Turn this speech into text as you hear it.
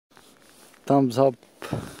thumbs up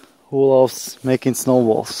who loves making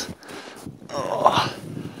snowballs. Oh.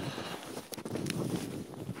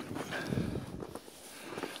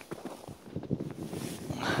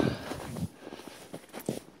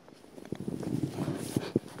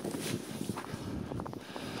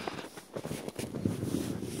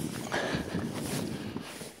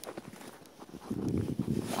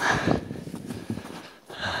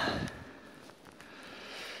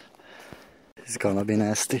 It's gonna be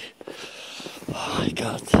nasty. Oh my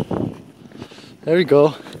god. There we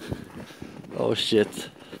go. Oh shit.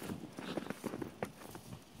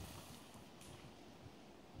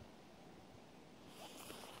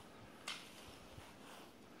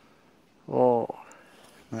 Oh,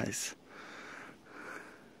 nice.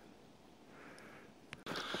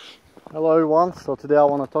 Hello everyone. So today I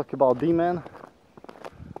want to talk about Dman.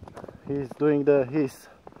 He's doing his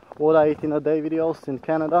what I eat in a day videos in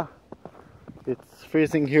Canada. It's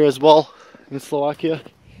freezing here as well in Slovakia,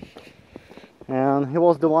 and he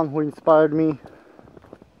was the one who inspired me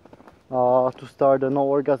to start the No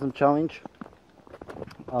Orgasm Challenge.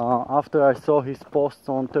 After I saw his posts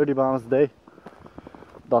on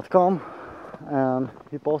 30bounceday.com, and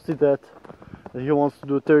he posted that he wants to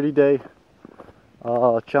do a 30-day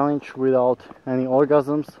challenge without any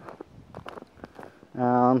orgasms,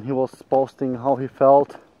 and he was posting how he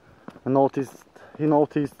felt, and he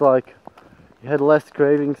noticed like he had less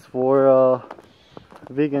cravings for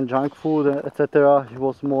vegan junk food, etc. He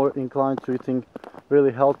was more inclined to eating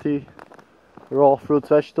really healthy raw fruits,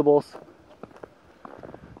 vegetables.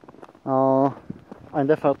 I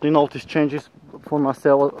definitely noticed changes for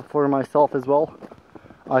myself as well.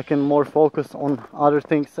 I can more focus on other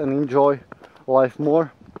things and enjoy life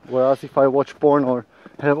more, whereas if I watch porn or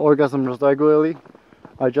have orgasms regularly,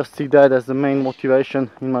 I just see that as the main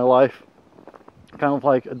motivation in my life. Kind of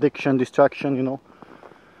like addiction, distraction, you know.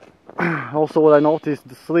 Also, what I noticed,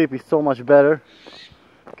 the sleep is so much better.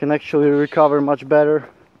 Can actually recover much better,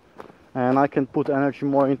 and I can put energy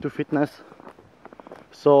more into fitness.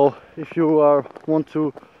 So if you want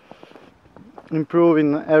to improve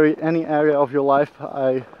in any area of your life,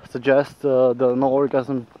 I suggest the No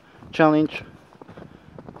Orgasm Challenge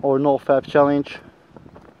or No Fab Challenge.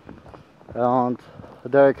 And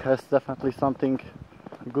Derek has definitely something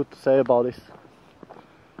good to say about this.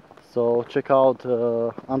 So check out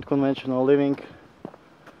Unconventional Living,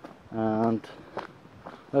 and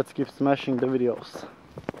let's keep smashing the videos.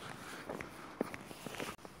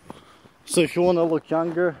 So if you want to look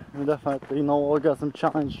younger, you definitely No Orgasm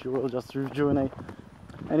Challenge, you will just rejuvenate.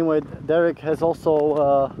 Anyway, Derek has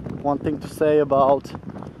also one thing to say about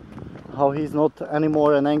how he's not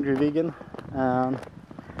anymore an angry vegan, and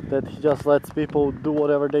that he just lets people do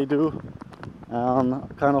whatever they do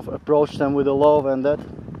and kind of approach them with a love and that.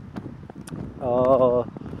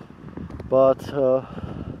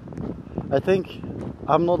 I think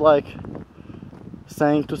I'm not like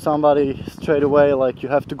saying to somebody straight away like you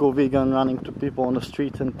have to go vegan, running to people on the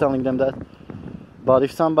street and telling them that. But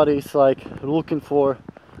if somebody is like looking for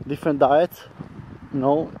different diets, you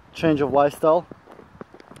know, change of lifestyle,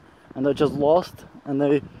 and they're just lost and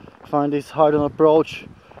they find this hardened approach,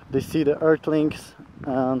 they see the earthlings,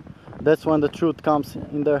 and that's when the truth comes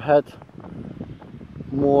in their head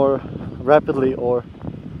more rapidly or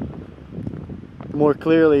more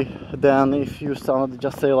clearly than if you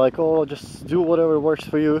just say like, oh, just do whatever works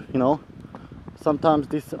for you, you know. Sometimes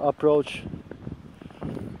this approach,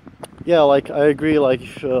 yeah, like I agree, like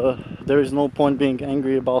there is no point being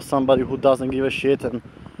angry about somebody who doesn't give a shit and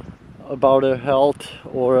about their health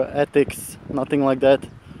or ethics, nothing like that,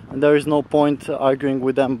 and there is no point arguing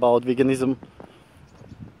with them about veganism.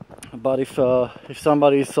 But if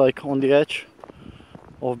somebody is like on the edge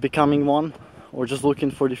of becoming one, or just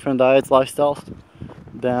looking for different diets, lifestyles,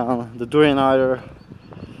 then the doing either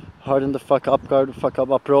harden the fuck up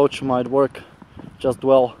approach might work just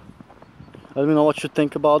well. Let me know what you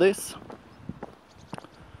think about this.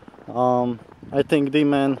 I think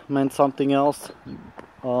D-Man meant something else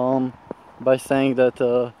by saying that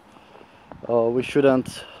we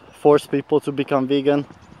shouldn't force people to become vegan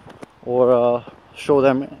or show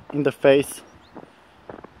them in the face.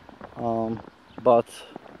 But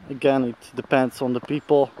again, it depends on the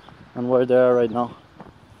people and where they are right now.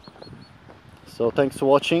 So thanks for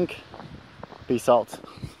watching. Peace out.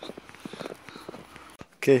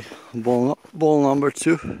 Okay, ball number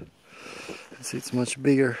 2. See, it's much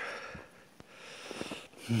bigger.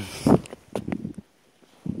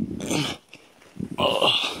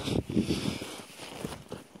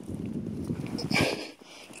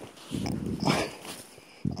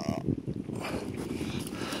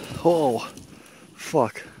 Oh,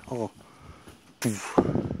 fuck. Oh.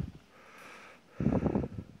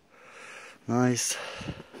 Nice.